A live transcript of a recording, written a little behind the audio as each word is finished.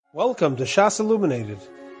Welcome to Shas Illuminated.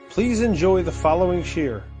 Please enjoy the following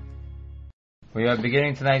shir. We are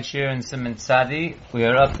beginning tonight's shir in Siman Tzadi. We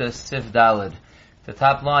are up to Sif Daled. The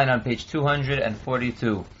top line on page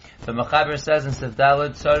 242. The Mechaber says in Sif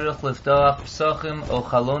Daled, Tzarich liftoach psochim o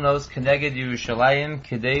chalonos keneged Yerushalayim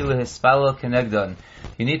kidei lehispalo kenegdon.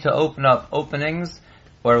 You need to open up openings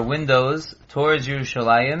or windows towards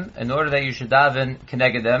Yerushalayim in order that you should daven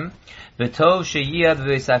keneged them. V'tov sheyiyad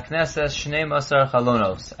v'beis hakneses shnei masar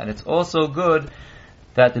chalonos. And it's also good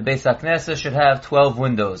that the Beis HaKnesses should have 12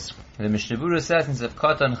 windows. The Mishnah Berurah says in Sif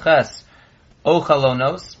Katan Ches o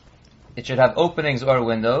chalonos, it should have openings or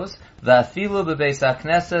windows. V'afilu b'Beis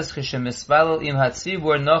HaKnesses chishemispalel im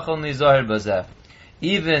hatzibur nochon lizoher bazeh.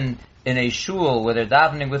 Even in a shul where they're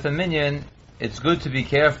davening with a minyan, it's good to be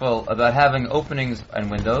careful about having openings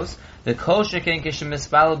and windows. The kol sheken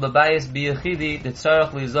kishemispalel b'bayis biyachidi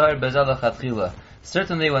tzarich lizoher bazeh lechatchila.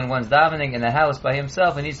 Certainly when one's davening in a house by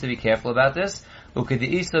himself, he needs to be careful about this.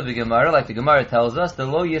 Ukediisa b'Gemara, like the Gemara tells us, the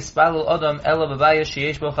lo yispalel odam ela b'bayis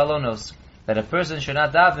sheyesh bo chalonos, that a person should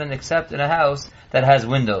not daven except in a house that has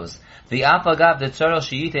windows. The apagav the tzarich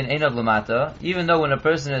sheyitin einav lamata, even though when a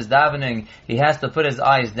person is davening, he has to put his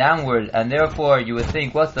eyes downward, and therefore you would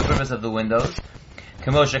think, what's the purpose of the windows?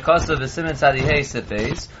 Kamo shekasa v'simen tzadihei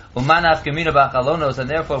sifeis, umanaf gemina b'chalonos, and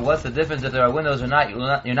therefore what's the difference if there are windows or not?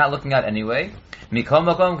 You're not looking at anyway.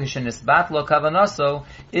 Mikom makom kishenisbat lo kavanaso,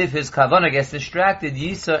 if his kavana gets distracted,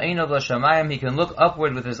 yisa einav l'shamayim, he can look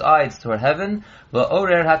upward with his eyes toward heaven,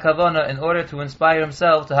 la'orer hakavana, in order to inspire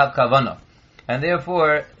himself to have kavana. And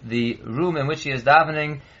therefore, the room in which he is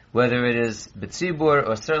davening, whether it is b'tzibur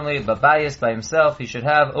or certainly babayis by himself, he should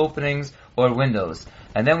have openings or windows.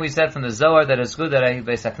 And then we said from the Zohar that it's good that a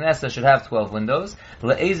Beis HaKnesses should have 12 windows.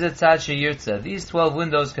 Le'ezeh tzad sheyirtza. These 12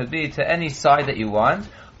 windows could be to any side that you want.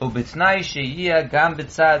 Ubitnai sheyiyah gam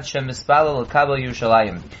b'tzad shemispalel l'kabel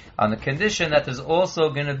Yerushalayim. On the condition that there's also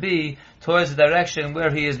going to be towards the direction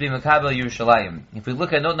where he is being Makabel Yerushalayim. If we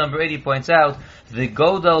look at note number 8, he points out the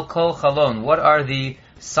Godel Kol Chalon. What are the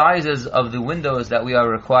sizes of the windows that we are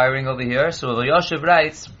requiring over here? So Rabbi Yoshev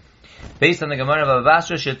writes, based on the Gemara of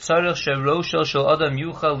Avasra, shetzarich sheroshel shel adam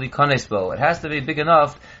yuchal likanes bo. It has to be big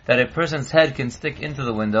enough that a person's head can stick into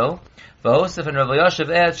the window. V'hosef and Rabbi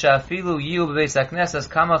Yoshev adds, she'afilu yiu b'beis haknesses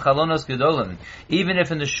kama chalonos gedolim. Even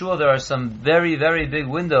if in the shul there are some very, very big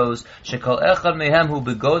windows, shekol echad mehem hu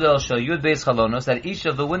begodel shel yud beis chalonos, that each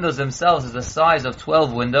of the windows themselves is the size of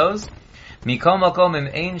 12 windows. Mikom makom im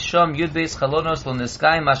ein sham yud beis chalonos lo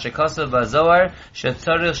niskayim mashekasav bazoar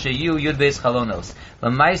shetzarich sheyu yud beis chalonos.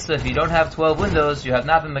 L'maisa, if you don't have 12 windows, you have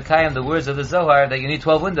not been mekayim the words of the Zohar that you need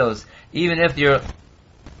 12 windows. Even if your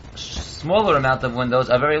smaller amount of windows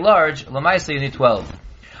are very large, l'maisa you need 12.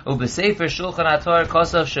 U'b'sefer Shulchan HaTorah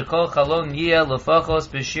kosav shekol chalon yeh lefachos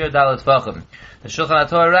b'shir dalet tfachim. The Shulchan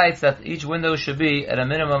HaTorah writes that each window should be at a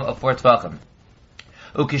minimum of 4 tfachim.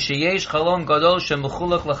 Ukisheyesh chalon gadol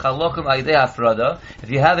shemuchulak lechalokim aydei hafrada.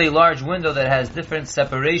 If you have a large window that has different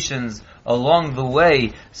separations along the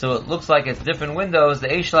way, so it looks like it's different windows, the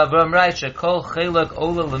Eish Lavram writes, shekol chelek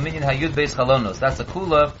ola leminyan hayud beis chalonos. That's a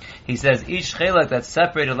kula. He says each chelek that's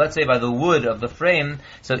separated, let's say by the wood of the frame,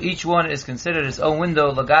 so each one is considered its own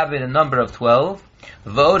window, lagabe the number of 12.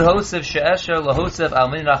 V'od hosef she'esher lahosef al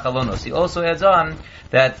minyan chalonos. He also adds on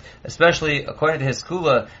that, especially according to his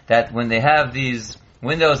kula, that when they have these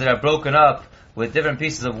windows that are broken up with different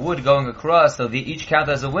pieces of wood going across, so they each count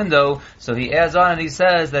as a window. So he adds on and he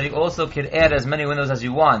says that he also can add as many windows as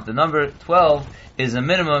you want. The number 12 is a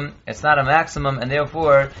minimum, it's not a maximum, and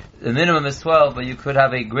therefore the minimum is 12, but you could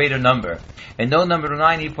have a greater number. In note number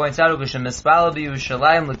 9, he points out, when one is davening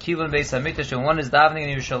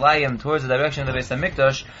in Yerushalayim towards the direction of the Beis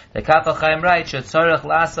HaMikdash, the Kaf HaChaim writes,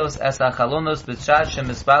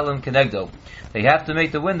 they have to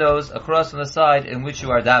make the windows across from the side in which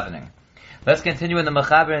you are davening. Let's continue in the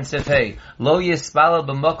Mechaber and Sifhei. Lo yispalel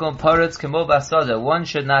b'makom paretz kemo basada. One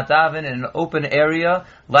should not daven in an open area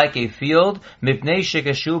like a field. Mipnei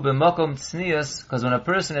shekashu b'makom tznius. Because when a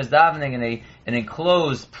person is davening in an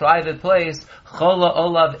enclosed private place, chola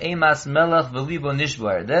olav emas melech v'libo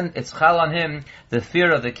nishbar. Then it's chal on him the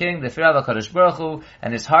fear of the king, the fear of HaKadosh Baruch Hu,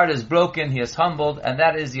 and his heart is broken, he is humbled, and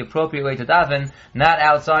that is the appropriate way to daven, not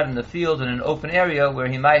outside in the field in an open area where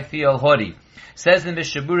he might feel haughty. Says the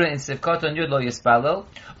Mishnah Berurah in Sifkatan Yud lo yispalel.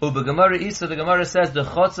 U'begemara Isa, the Gemara says the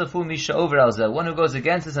chotzafu misha over alzeh. One who goes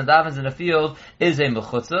against this and davens in a field is a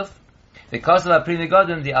mechutzaf. Because of Pri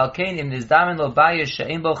Megadim, the Alkain im nizdamen lo bayish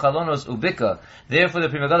she'im bo chalonos ubika. Therefore, the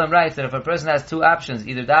Pri Megadim writes that if a person has two options,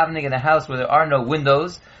 either davening in a house where there are no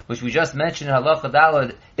windows, which we just mentioned in Halacha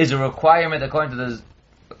Daled, is a requirement according to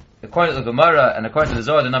the according to the Gemara and according to the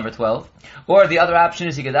Zohar, the number 12. Or the other option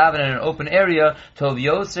is he could daven in an open area. Tov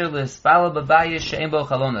yoser l'spala b'bayis she'en bo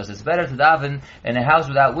chalonos. It's better to daven in a house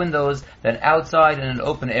without windows than outside in an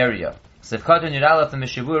open area. Sefkatan Yudalef, the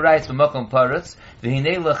Mishavur writes from Mokom Paretz,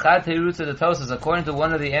 V'hinei l'chad teirutz of the Tosas, according to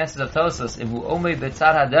one of the answers of Tosas, if hu omei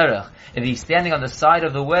b'tzad haderech, if he's standing on the side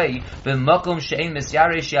of the way, b'mokom she'en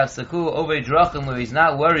misyarei she'afsaku ovei drachim, where he's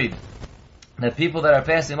not worried that people that are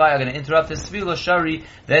passing by are going to interrupt his tefillah shari,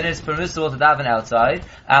 then it's permissible to daven outside.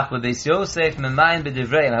 Ach b'beis Yosef memayim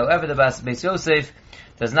b'divreim. However, the Beis Yosef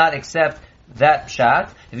does not accept that pshat.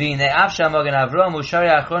 Even though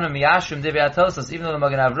the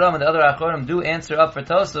Magen Avram and the other Achronim do answer up for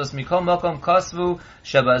Tosos, Mikol Mokom Kosvu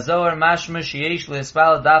Shabazor Mashma Sheyesh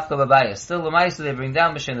Lehispal Dafka Babayas. Still, Lemaisa they bring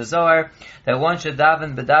down in the Zohar that one should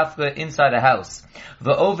daven bedafka inside a house.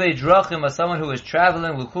 Va'ovei drachim, as someone who is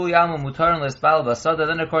traveling, L'kul Yamu Mutarin Lehispal Basada.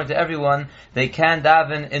 Then, according to everyone, they can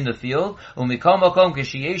daven in the field. Umikol Mokom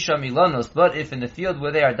Kishiyesham Ilonos. But if in the field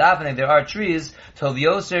where they are davening there are trees, Tov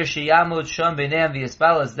Yoser Sheyamud Sham B'neim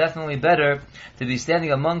V'Yispal, is definitely better to be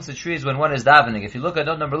standing amongst the trees when one is davening. If you look at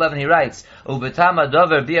note number 11, he writes, Ubetama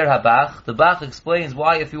dover bir habach. The Bach explains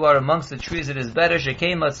why if you are amongst the trees it is better.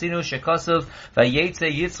 Shekei matzinu shekosov vayetze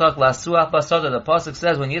Yitzchak lasuach basada. The pasuk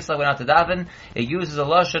says when Yitzchak went out to daven, it uses a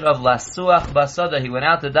lashon of lasuach basada. He went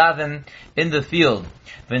out to daven in the field.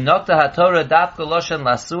 V'nokta haTorah dafka lashon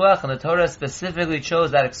lasuach, and the Torah specifically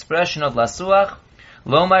chose that expression of lasuach.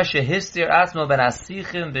 Lomar shehistir atzmo ben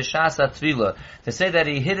asichim b'shas tefillah, to say that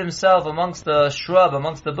he hid himself amongst the shrub,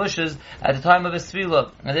 amongst the bushes at the time of his tefillah,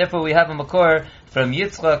 and therefore we have a makor from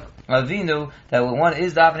Yitzchak Avinu that when one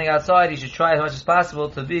is davening outside, he should try as much as possible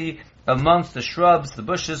to be amongst the shrubs, the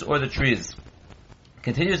bushes, or the trees.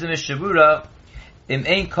 Continues the Mishabura. Im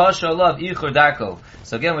ein kasha alav ichur darko.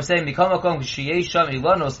 So again, we're saying mikol makom k'shiyesham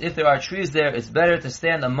ilanos. If there are trees there, it's better to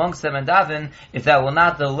stand amongst them and daven if that will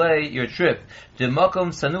not delay your trip. De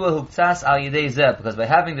makom sanua huktas al yidei zeh, because by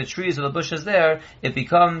having the trees or the bushes there, it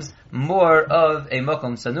becomes more of a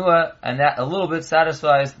makom sanua, and that a little bit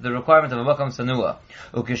satisfies the requirement of a makom sanua.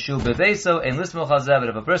 Ukeshu beveso ein lismo chazeh. But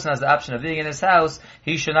if a person has the option of being in his house,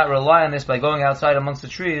 he should not rely on this by going outside amongst the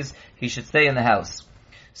trees. He should stay in the house.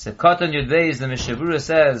 Sekatan Yudveis, the Mishabura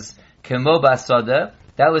says, Kemo Basada.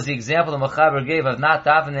 That was the example the Mechaber gave of not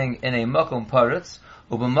davening in a Mokom Paretz,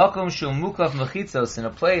 Ubemokom Shul Mukaf Mechitzos, in a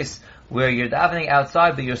place where you're davening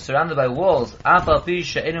outside but you're surrounded by walls. Afal Pi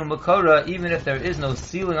She'enu Makora, even if there is no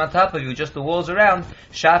ceiling on top of you, just the walls around,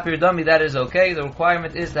 Shapir Dami, that is okay. The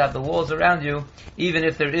requirement is to have the walls around you, even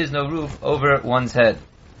if there is no roof over one's head.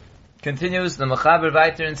 Continues the Mechaber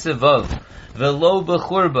weiter in Sivov. Velo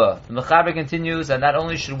b'churba. The Mechaber continues, and not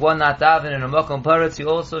only should one not daven in a Mokom Paretz, he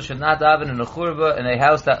also should not daven in a churba, in a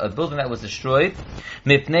house a building that was destroyed.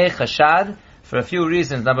 Mipnei chashad, for a few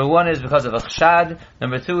reasons. Number one is because of a chashad.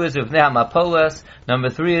 Number two is mipnei hamapolas. Number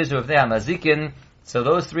three is mipnei hamazikin. So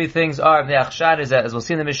those three things are, mipnei chashad is that, as we'll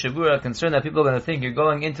see in the Mishabura, concerned that people are going to think you're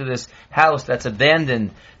going into this house that's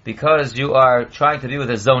abandoned because you are trying to be with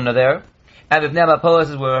a zona there. And with Nemapolis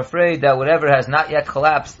is we're afraid that whatever has not yet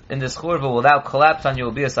collapsed in this churva will now collapse on you,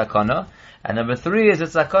 will be a sakana. And number three is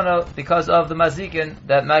it's sakana because of the mazikin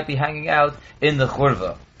that might be hanging out in the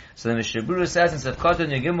churva. So the Mishabura says in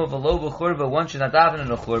Sefkatan Yegimel V'lo b'churba, one should not daven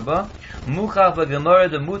in a churba. Muchach v'gemara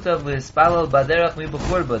the mutav v'hispalel baderach mi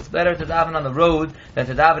b'churba. It's better to daven on the road than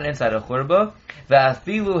to daven inside a churba.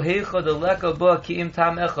 V'afilu heichad aleka ba ki'im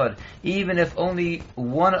tam echad. Even if only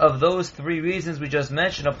one of those three reasons we just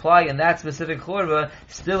mentioned apply in that specific churba,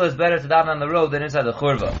 still is better to daven on the road than inside the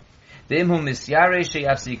churba. But if by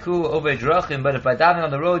davening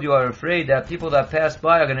on the road you are afraid that people that pass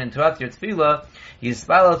by are going to interrupt your tefillah,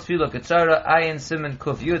 Yispalel tefillah ketzara ayin siman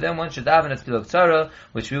kuf yud, then one should daven a tefillah ketzara,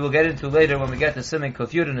 which we will get into later when we get to siman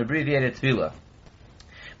kuf yud, an abbreviated tefillah.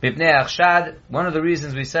 One of the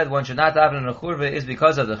reasons we said one should not daven in a churva is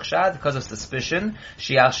because of the chshad, because of suspicion.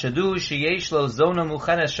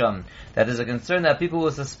 That is a concern that people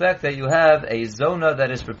will suspect that you have a zona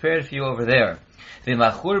that is prepared for you over there.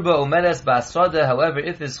 However,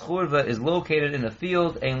 if this churva is located in a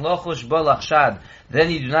field, then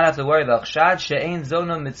you do not have to worry about chshad.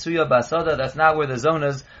 That's not where the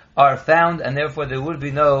zonas are found, and therefore there would be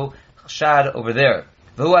no chshad over there.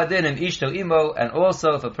 And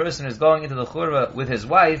also, if a person is going into the churva with his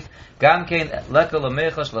wife, we're also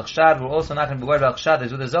not going to be worried about chshad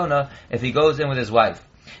with the zona if he goes in with his wife.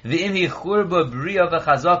 If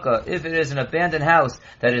it is an abandoned house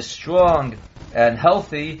that is strong and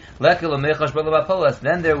healthy,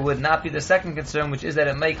 then there would not be the second concern, which is that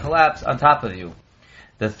it may collapse on top of you.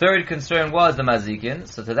 The third concern was the mazikin.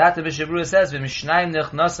 So to that the Mishnah Berurah says, "V'mishnayim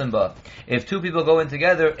nechnasim ba." If two people go in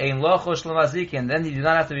together, ein lochosh lemazikin, then you do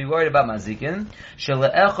not have to be worried about mazikin.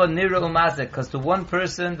 Shele'echad nira umazik, because to one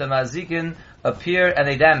person the mazikin appear and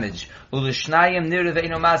they damage. U'lishnayim nira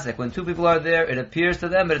ve'eino mazik. When two people are there, it appears to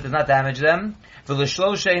them, but it does not damage them.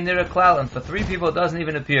 V'lishlosha nira klal, and for three people it doesn't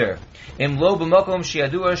even appear. Im lo b'makom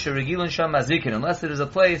shi'adua she'regilun sham mazikin, unless it is a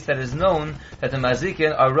place that is known that the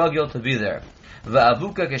mazikin are ragil to be there.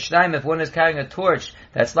 V'avuka k'shnayim, if one is carrying a torch,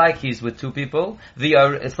 that's like he's with two people.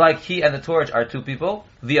 It's like he and the torch are two people.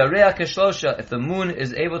 V'areach k'shlosha, if the moon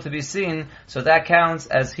is able to be seen, so that counts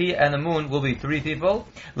as he and the moon will be three people.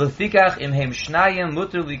 L'fikach im heim shnayim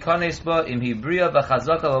muter likanes ba im hibriya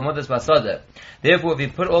v'chazaka v'modes basada. Therefore, if you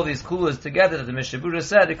put all these kulas together that the Mishnah Berurah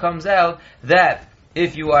said, it comes out that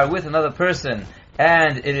if you are with another person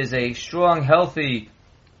and it is a strong, healthy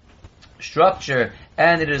structure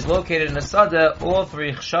and it is located in a sada, all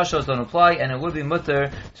three chshashos don't apply, and it would be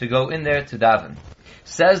mutter to go in there to daven.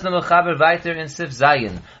 Says the Mechaber weiter in Sif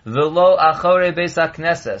Zayin, V'lo achore beis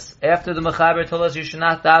hakneses. After the Mechaber told us you should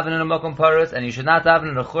not daven in a Mokum Parutz and you should not daven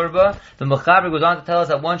in a Churba, the Mechaber goes on to tell us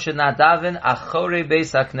that one should not daven achore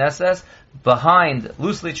beis hakneses, behind,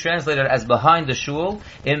 loosely translated as behind the shul.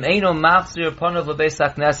 Im eino machzir ponav lebeis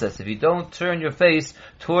hakneses. If you don't turn your face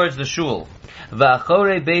towards the shul.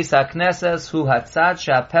 V'achore beis hakneses hu hatzad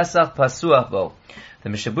she'apesach pasuach bo. The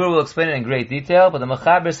Mishnah Berurah will explain it in great detail, but the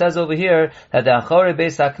Mechaber says over here that the Achore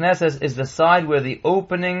Beis HaKnesses is the side where the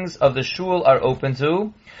openings of the shul are open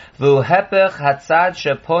to. V'uhepech hatzad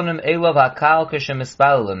sheponim elav hakal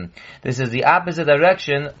k'shemispalalim. This is the opposite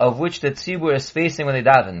direction of which the tzibur is facing when they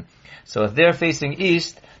daven. So if they're facing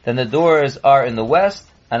east, then the doors are in the west,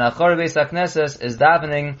 and Achore Beis HaKnesses is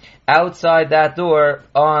davening outside that door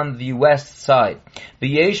on the west side.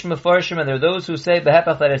 V'yesh mefarshim, and there are those who say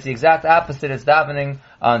behepach that it's the exact opposite, it's davening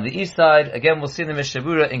on the east side. Again, we'll see in the Mishnah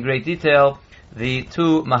Berurah in great detail the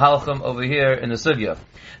two mahalchim over here in the sugya.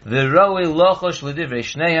 The Roi Lochosh L'divrei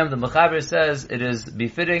Shneim, the Mechaber says it is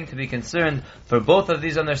befitting to be concerned for both of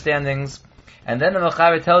these understandings. And then the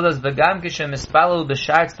Mechaber tells us, V'gam kishem mispalu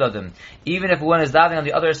b'shar tzadim. Even if one is davening on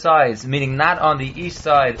the other sides, meaning not on the east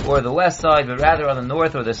side or the west side, but rather on the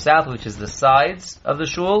north or the south, which is the sides of the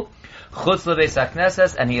shul, chutz lebeis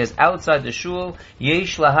hakneses, and he is outside the shul,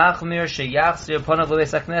 yesh lahachmir sheyachzir ponav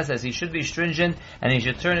lebeis hakneses. He should be stringent, and he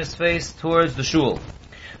should turn his face towards the shul.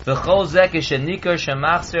 All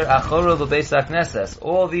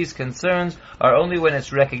these concerns are only when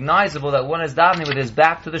it's recognizable that one is davening with his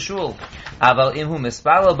back to the shul. But one who is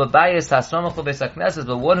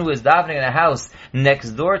davening in a house next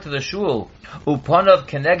door to the shul,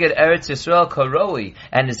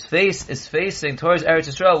 and his face is facing towards Eretz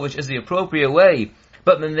Yisrael, which is the appropriate way,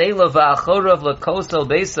 but Memela va'achorav lekosel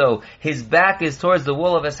beso, his back is towards the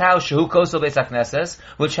wall of his house, shehu kosel beis hakneses,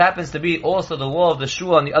 which happens to be also the wall of the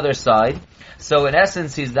shul on the other side. So in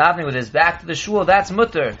essence, he's davening with his back to the shul. That's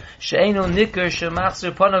mutter. She'enu nikr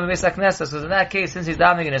shemachzir ponav beis hakneses. Because in that case, since he's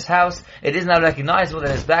davening in his house, it is not recognizable that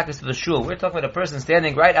his back is to the shul. We're talking about a person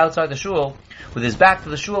standing right outside the shul with his back to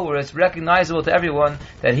the shul, where it's recognizable to everyone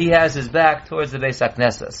that he has his back towards the beis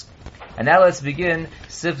hakneses. And now let's begin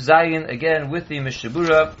Sif Zayin again with the Mishnah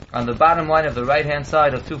Berurah on the bottom line of the right hand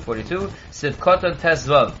side of 242. Sif Koton Tes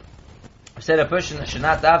Vav. Said a person should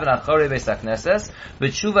not daven achorei beis hakneses, but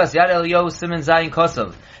shuvas Yad Eliyahu siman Zayin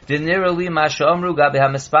Kosav. It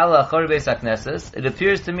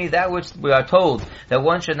appears to me that which we are told that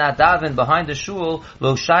one should not daven behind the shul,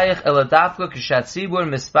 lo shayich eladavka kishat tzibur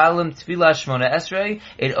mispalim tefillah shmona esrei.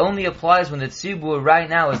 It only applies when the tzibur right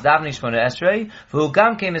now is davening shmona esrei, v'hu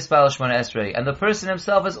gam kein mispal shmona esrei, and the person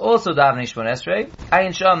himself is also davening shmona esrei.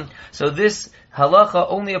 Ayin sham. So this halacha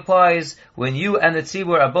only applies when you and the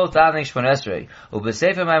tzibur are both davening shmona esrei.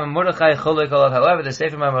 U'b'sefer Maimon Mordechai cholek olav. However, the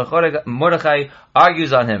Sefer Maimon Mordechai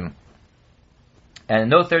argues on him. And in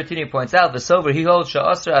note 13 he points out, the sober he holds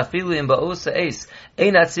sha'asra afilu in ba'osa eis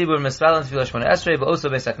einat tzibur mispalim tefillah shmona esrei ba'osa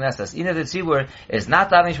beis hakneses. Even if the tzibur is not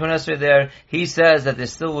davening shmona esrei there, he says that there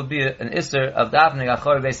still would be an isser of davening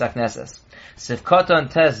achor beis hakneses. Sifkoton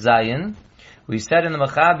tes zayin. We said in the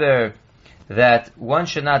Mechaber that one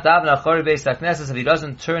should not daven achor beis hakneses if he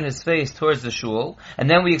doesn't turn his face towards the shul. And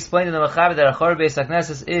then we explained in the Mechaber that achor beis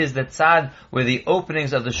hakneses is the tzad where the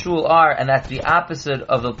openings of the shul are, and that's the opposite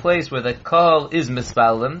of the place where the kol is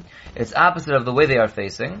mispalim. It's opposite of the way they are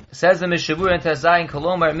facing. Says the Mishnah Berurah in Tezayin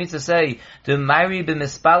Kolomar, it means to say, the mayri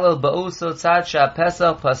b'mispalel ba'oso tzad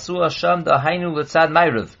sha'pesach pasua sham dahainu l'tzad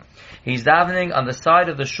mayriv. He's davening on the side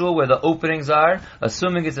of the shul where the openings are,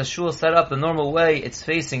 assuming it's a shul set up the normal way, it's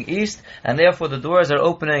facing east, and therefore the doors are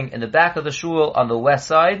opening in the back of the shul on the west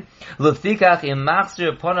side.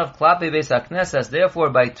 Therefore,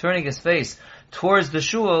 by turning his face towards the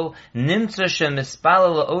shul, nimtza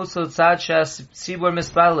shemispalel also tzad shas tzibur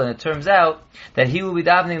mispalel, and it turns out that he will be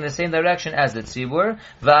davening in the same direction as the tzibur.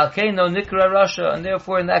 Va'alkei no nikra rasha, and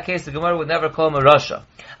therefore in that case the Gemara would never call him a rasha.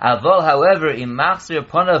 Aval, however, im machzir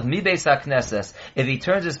ponav mi beis hakneses, if he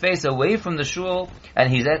turns his face away from the shul and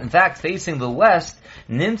he's in fact facing the west,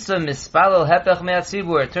 nimtza mispalel hepech me'at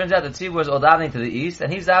tzibur. It turns out the tzibur is all davening to the east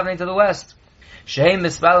and he's davening to the west. Shehem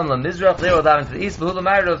mispalim lamizrach, they're all davening to the east, v'hu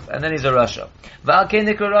l'mayrav, and then he's a rasha. V'alkei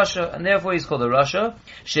nikra rasha, and therefore he's called a rasha.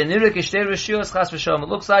 She'nirik ishtei rishiyos chas v'shalom. It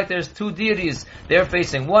looks like there's two deities. They're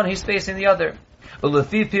facing one, he's facing the other.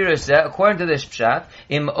 Ulefi piraseh, according to this pshat,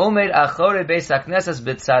 im omed achore beis hakneses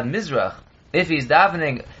b'tzad mizrach. If he's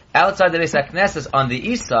davening outside the beis hakneses on the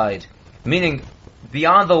east side, meaning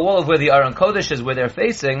beyond the wall of where the Aron Kodesh is, where they're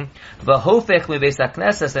facing, v'hofech beis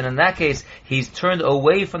hakneses, and in that case, he's turned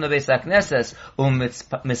away from the beis hakneses,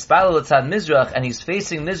 mispalel l'tzad mizrach, and he's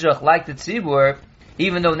facing mizrach like the tzibur,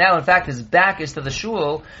 even though now in fact his back is to the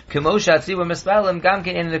shul, k'mosha tzibur mispalim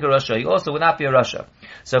gamkein ein nikra rasha. He also would not be a rasha.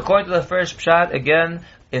 So according to the first pshat, again,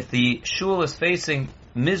 if the shul is facing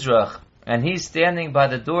mizrach, and he's standing by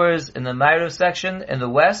the doors in the Ma'ariv section in the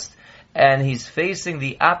west, and he's facing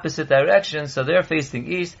the opposite direction, so they're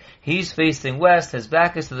facing east, he's facing west, his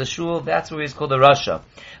back is to the shul, that's where he's called a rasha.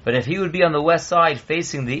 But if he would be on the west side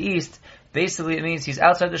facing the east, basically it means he's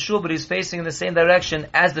outside the shul, but he's facing in the same direction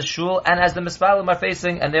as the shul and as the mispalim are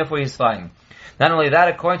facing, and therefore he's fine. Not only that,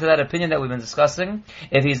 according to that opinion that we've been discussing,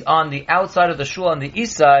 if he's on the outside of the shul on the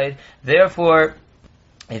east side, therefore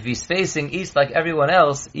if he's facing east like everyone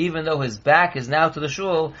else, even though his back is now to the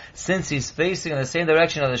shul, since he's facing in the same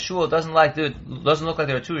direction of the shul, doesn't look like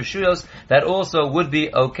there are two rishuyos, that also would be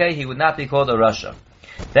okay. He would not be called a rasha.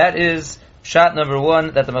 That is shot number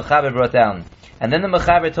one that the Mechaber brought down. And then the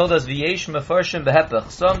Mechaber told us, V'yesh mefarshim behepech.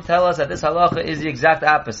 Some tell us that this halacha is the exact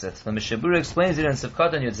opposite. The Mishabura explains it in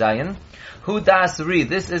Sivkot and Yud Zayin. Hu das ri.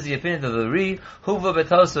 This is the opinion of the ri. Huva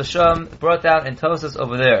betosos sham, brought down in Tosas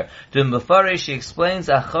over there. To Mefare, she explains,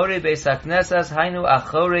 Achore beis haknesas, hainu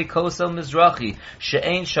achore kosel mizrachi,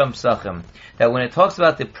 she'ein sham psachim. That when it talks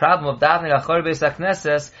about the problem of davening achore beis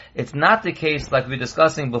haknesas, it's not the case like we were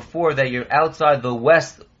discussing before that you're outside the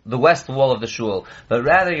west wall of the shul, but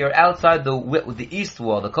rather you're outside the east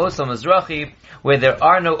wall, the kosel mizrachi, where there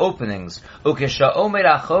are no openings. Ukesha omer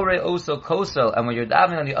achore oso kosel, and when you're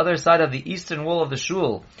davening on the other side of the eastern wall of the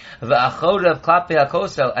shul, v'achore of klape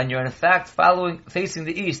hakosel, and you're in fact facing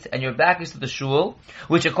the east, and your back is to the shul,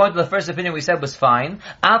 which according to the first opinion we said was fine.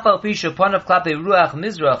 Afal pisha panav klape ruach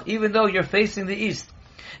mizrach, even though you're facing the east.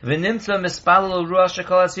 V'nimtza mispalel ruach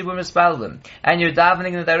shekol hatzibur mispalim, and you're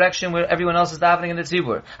davening in the direction where everyone else is davening in the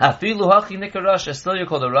tzibur. Afilu hachi nikra rasha, still you're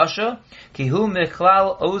called a rasha. Kihu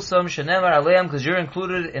michlal osam shenemar aleim, because you're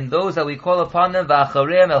included in those that we call upon them.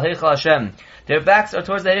 Va'achareim el heichal Hashem. Their backs are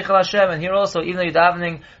towards the heichal Hashem, and here also, even though you're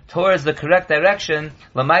davening towards the correct direction,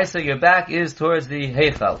 lamaisa your back is towards the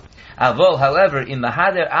heichal. Avol, however, in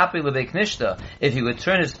Mahader Api Lebeknishta, if he would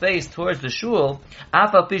turn his face towards the shul,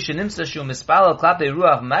 Afal Pisha Nimsa Shu Mispalal Klape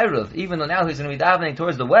Ruach Ma'ariv, even though now he's going to be davening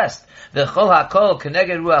towards the west, the Chol HaKol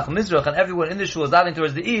Keneged Ruach Mizrach, and everyone in the shul is davening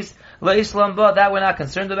towards the east, Le'islam Ba, that we're not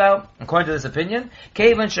concerned about, according to this opinion.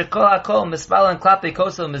 Kevan Shekol HaKol Mispalal Klape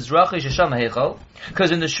Kosel Mizrachi Shesham Heichol,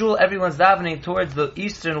 because in the shul everyone's davening towards the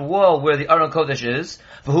eastern wall where the Aron Kodesh is,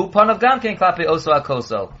 V'hu Panav Gamkein Klape Oso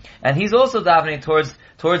HaKosel, and he's also davening towards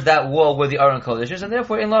that wall where the Aron Kodesh is, and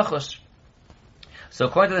therefore in Lachos. So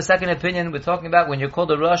according to the second opinion, we're talking about when you're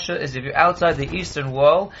called a rasha is if you're outside the eastern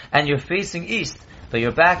wall and you're facing east, but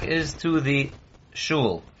your back is to the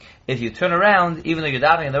shul. If you turn around, even though you're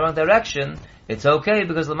davening in the wrong direction, it's okay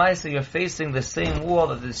because Lamaisa you're facing the same wall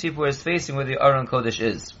that the tzibur is facing where the Aron Kodesh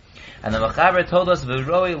is. And the Mechaber told us,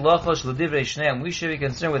 V'roi lochosh l'divrei shneim, we should be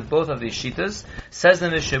concerned with both of these shitas. Says the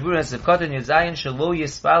Mishabur and Sivkot and Yuzayin, shelo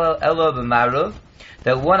yispalel elo b'marav,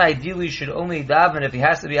 that one ideally should only daven if he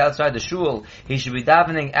has to be outside the shul. He should be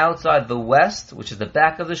davening outside the west, which is the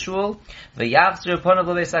back of the shul. V'yachzir ponav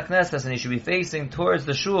lebeis hakneses, and he should be facing towards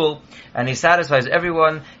the shul, and he satisfies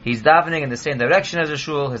everyone. He he's davening in the same direction as the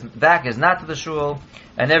shul, his back is not to the shul,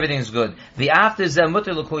 and everything's good. The after zeh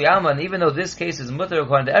mutter l'kuyama, and even though this case is mutter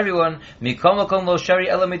according to everyone, mikom makom lo shari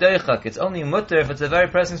ela midoichak. It's only mutter if it's a very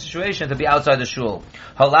pressing situation to be outside the shul.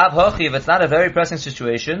 Halav hochi, if it's not a very pressing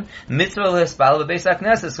situation, mitzvah l'hispal b'beis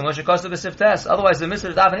hakneses, k'moshe kostu b'siftes. Otherwise, the mitzvah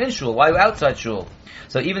is davening in shul. Why are you outside shul?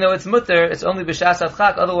 So even though it's mutter, it's only b'shas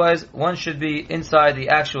adchak. Otherwise, one should be inside the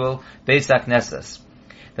actual beis hakneses.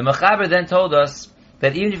 The Mechaber then told us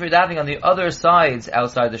that even if you're davening on the other sides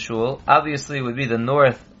outside the shul, obviously it would be the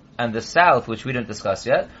north and the south, which we didn't discuss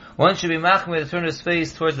yet, one should be machmir to turn his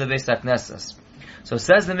face towards the Beis HaKnesses. So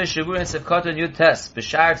says the Mishabur in Sefkot Yud Tes,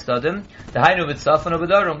 B'shar Tzadim, Dehainu B'tzafon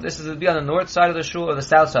U'B'darum. This would be on the north side of the shul or the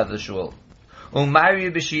south side of the shul.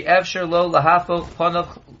 U'Mari B'shi Evsher Lo Lahafo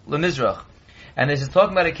Ponach L'Mizrach. And this is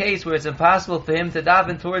talking about a case where it's impossible for him to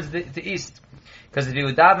daven towards the east. Because if he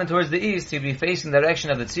would daven towards the east, he'd be facing the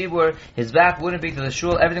direction of the tzibur, his back wouldn't be to the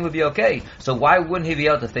shul, everything would be okay. So why wouldn't he be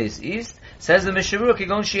able to face east? Says the Mishabur,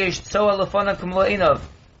 Kigon Sheyesh Tzoa Lefanav K'mlo'inav.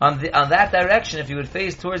 On that direction, if he would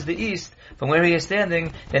face towards the east, from where he is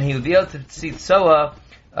standing, then he would be able to see Tzoa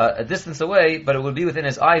a distance away, but it would be within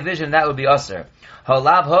his eye vision, that would be Aser.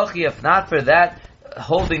 Halav Hochi, if not for that,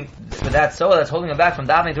 for that Tzoa that's holding him back from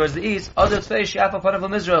davening towards the east, Adot Feish Yafa Panav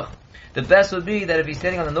L'Mizrach. The best would be that if he's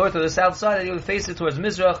standing on the north or the south side, that he would face it towards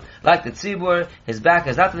Mizrach, like the tzibur, his back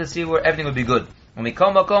is not to the tzibur, everything would be good.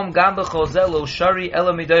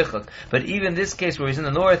 But even in this case where he's in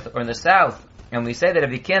the north or in the south, and we say that if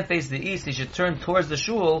he can't face the east, he should turn towards the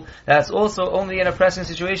shul, that's also only in a pressing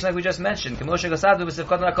situation like we just mentioned.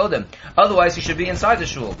 Otherwise, he should be inside the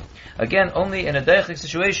shul. Again, only in a deichik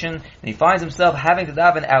situation, and he finds himself having to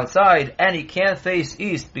daven outside, and he can't face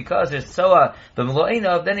east because there's tzoa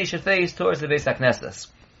b'mlo'inav, then he should face towards the Beis HaKnesses.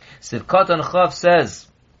 Sivkot on Chav says,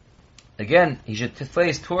 again, he should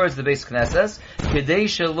face towards the Beis HaKnesses, Kedei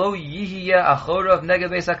shelo yihiyeh achorav nega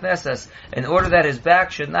Beis HaKnesses, in order that his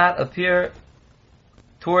back should not appear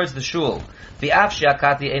towards the shul. And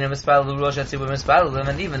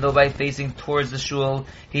even though by facing towards the shul,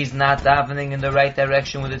 he's not davening in the right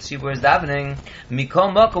direction where the tzibur is davening, in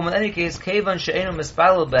any case,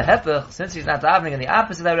 since he's not davening in the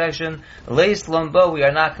opposite direction, leis lambo, we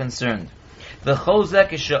are not concerned. This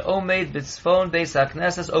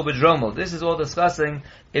is all discussing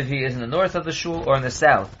if he is in the north of the shul or in the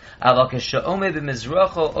south.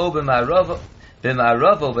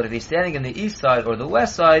 But if he's standing in the east side or the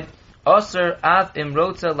west side, Aser af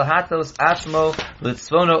imrotza lahatos ashmo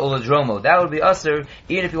litzvono uladromo. That would be aser,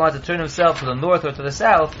 even if he wants to turn himself to the north or to the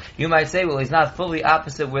south. You might say, well, he's not fully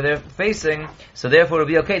opposite where they're facing, so therefore it'll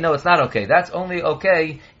be okay. No, it's not okay. That's only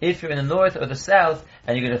okay if you're in the north or the south,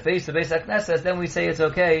 and you're going to face the Beis HaKnesses, then we say it's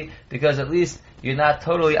okay, because at least you're not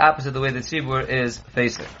totally opposite the way the tzibur is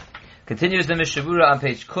facing. Continues the Mishabura on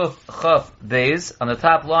page Kuf Chaf Beis, on the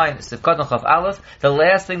top line, Sivkot Chaf Aleph. The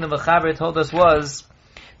last thing the Mechaber told us was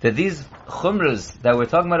that these chumras that we're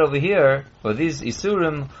talking about over here, or these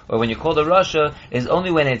isurim, or when you call the Rasha, is only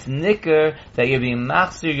when it's nicker that you're being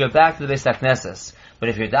machzir your back to the Beis HaKnesses. But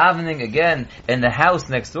if you're davening again in the house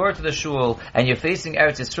next door to the shul, and you're facing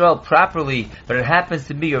Eretz Yisrael properly, but it happens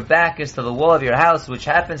to be your back is to the wall of your house, which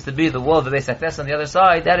happens to be the wall of the Beis HaKnesses on the other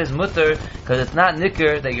side, that is mutter, because it's not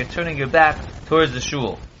nicker that you're turning your back towards the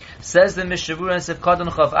shul. Says the Mishabura in Sivkot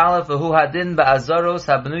Chav Aleph, V'hu hadin ba'azaros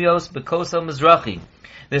habnuyos b'kosa mizrachi.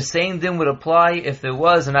 The same din would apply if there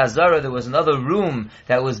was an azara, there was another room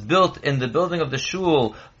that was built in the building of the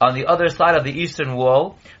shul on the other side of the eastern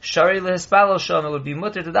wall. Shari lehispalo sham, it would be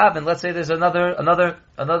mutter to daven. Let's say there's another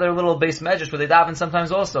little base medrash where they daven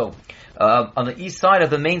sometimes also on the east side of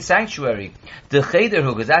the main sanctuary. The cheder,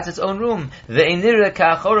 because that's its own room. The einira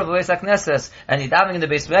ka'achora v'beis hakneses, and you're davening in the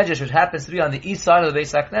base medrash, which happens to be on the east side of the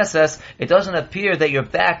base hakneses. It doesn't appear that your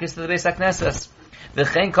back is to the base hakneses.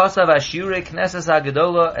 V'chein kosav ashirei knesses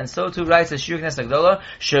ha'gedola, and so too writes ashirei knesses ha'gedola,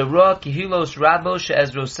 she'ra kihilos rabo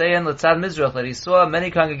she'ezrosein l'tzad mizrach, that he saw many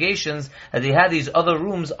congregations, that they had these other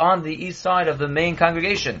rooms on the east side of the main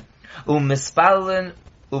congregation. U'mispalin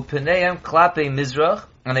u'peneim klape mizrach,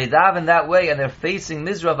 and they daven that way, and they're facing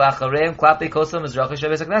mizrach v'achareim klape kosav mizrach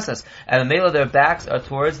she'beis haknesses, and the male of their backs are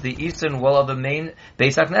towards the eastern wall of the main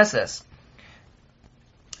Beis HaKnesses.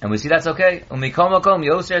 And we see that's okay. However,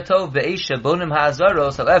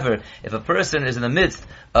 if a person is in the midst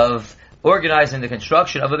of organizing the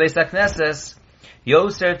construction of a Beis HaKnesses,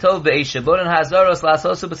 Yoser tov be'eshabonin hazaros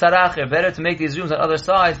lasosu b'tzaracher. Better to make these rooms on other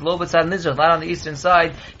sides, lo b'tzad nizrach, not on the eastern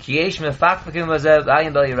side. Ki yesh mefakfakim vazev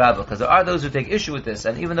ayin b'li rabba. Because there are those who take issue with this,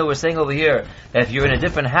 and even though we're saying over here that if you're in a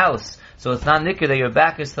different house, so it's not nikkur that your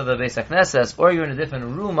back is to the Beis HaKnesses, or you're in a different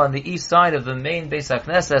room on the east side of the main Beis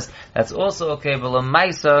HaKnesses, that's also okay, but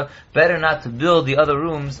l'maisa, better not to build the other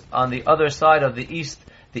rooms on the other side of the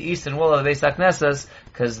eastern wall of the Beis HaKnesses,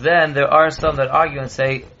 because then there are some that argue and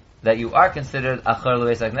say that you are considered achar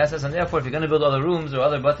l'Beis HaKnesses, and therefore if you're going to build other rooms or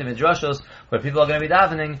other Batei Midrashos where people are going to be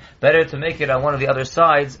davening, better to make it on one of the other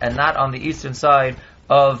sides and not on the eastern side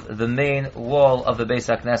of the main wall of the Beis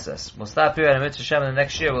HaKnesses. We'll stop here, and Mitzvah Shem, and the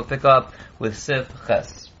next year we'll pick up with Sif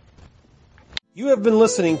Ches. You have been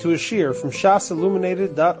listening to a shiur from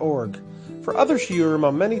shasilluminated.org. For other shiurim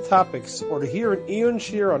on many topics, or to hear an Iyun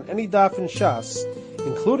shiur on any daf in Shas,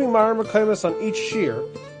 including Mareh Mekomos on each shiur,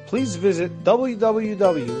 please visit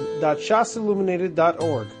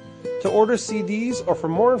www.shasilluminated.org. To order CDs or for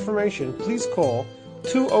more information, please call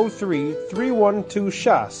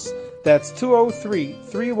 203-312-SHAS. That's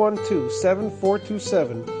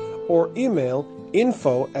 203-312-7427, or email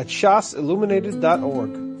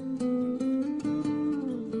info@shasilluminated.org.